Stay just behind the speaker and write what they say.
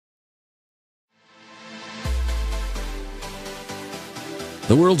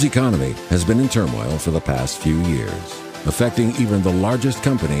The world's economy has been in turmoil for the past few years, affecting even the largest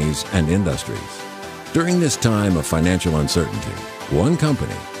companies and industries. During this time of financial uncertainty, one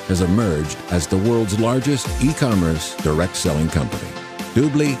company has emerged as the world's largest e-commerce direct selling company,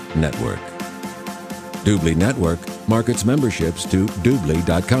 Dubli Network. Dubli Network markets memberships to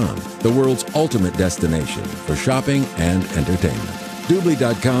Dubli.com, the world's ultimate destination for shopping and entertainment.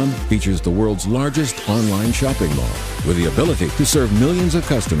 Dubli.com features the world's largest online shopping mall with the ability to serve millions of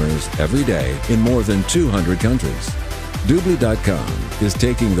customers every day in more than 200 countries. Dubli.com is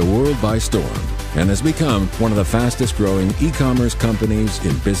taking the world by storm and has become one of the fastest growing e-commerce companies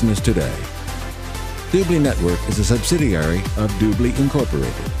in business today. Dubli Network is a subsidiary of Dubli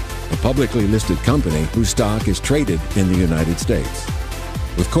Incorporated, a publicly listed company whose stock is traded in the United States.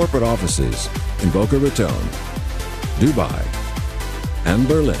 With corporate offices in Boca Raton, Dubai, and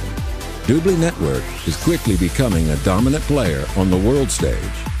Berlin, Dubli Network is quickly becoming a dominant player on the world stage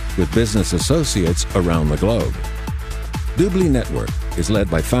with business associates around the globe. Dubli Network is led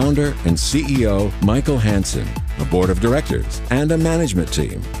by founder and CEO Michael Hansen, a board of directors, and a management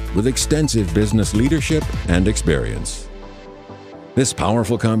team with extensive business leadership and experience. This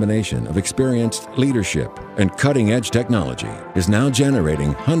powerful combination of experienced leadership and cutting-edge technology is now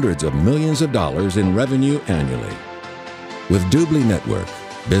generating hundreds of millions of dollars in revenue annually. With Dubli Network,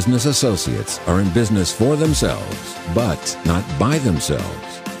 business associates are in business for themselves, but not by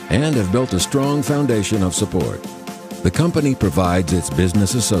themselves, and have built a strong foundation of support. The company provides its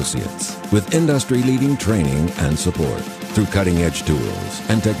business associates with industry-leading training and support through cutting-edge tools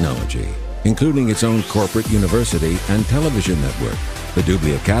and technology, including its own corporate university and television network, the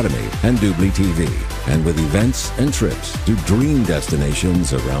Dubli Academy and Dubli TV, and with events and trips to dream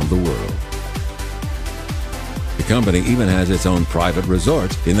destinations around the world. The company even has its own private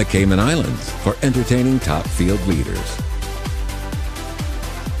resort in the Cayman Islands for entertaining top field leaders.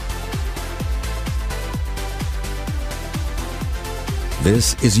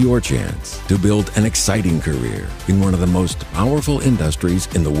 This is your chance to build an exciting career in one of the most powerful industries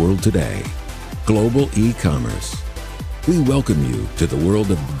in the world today, global e-commerce. We welcome you to the world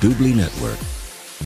of Dubli Network.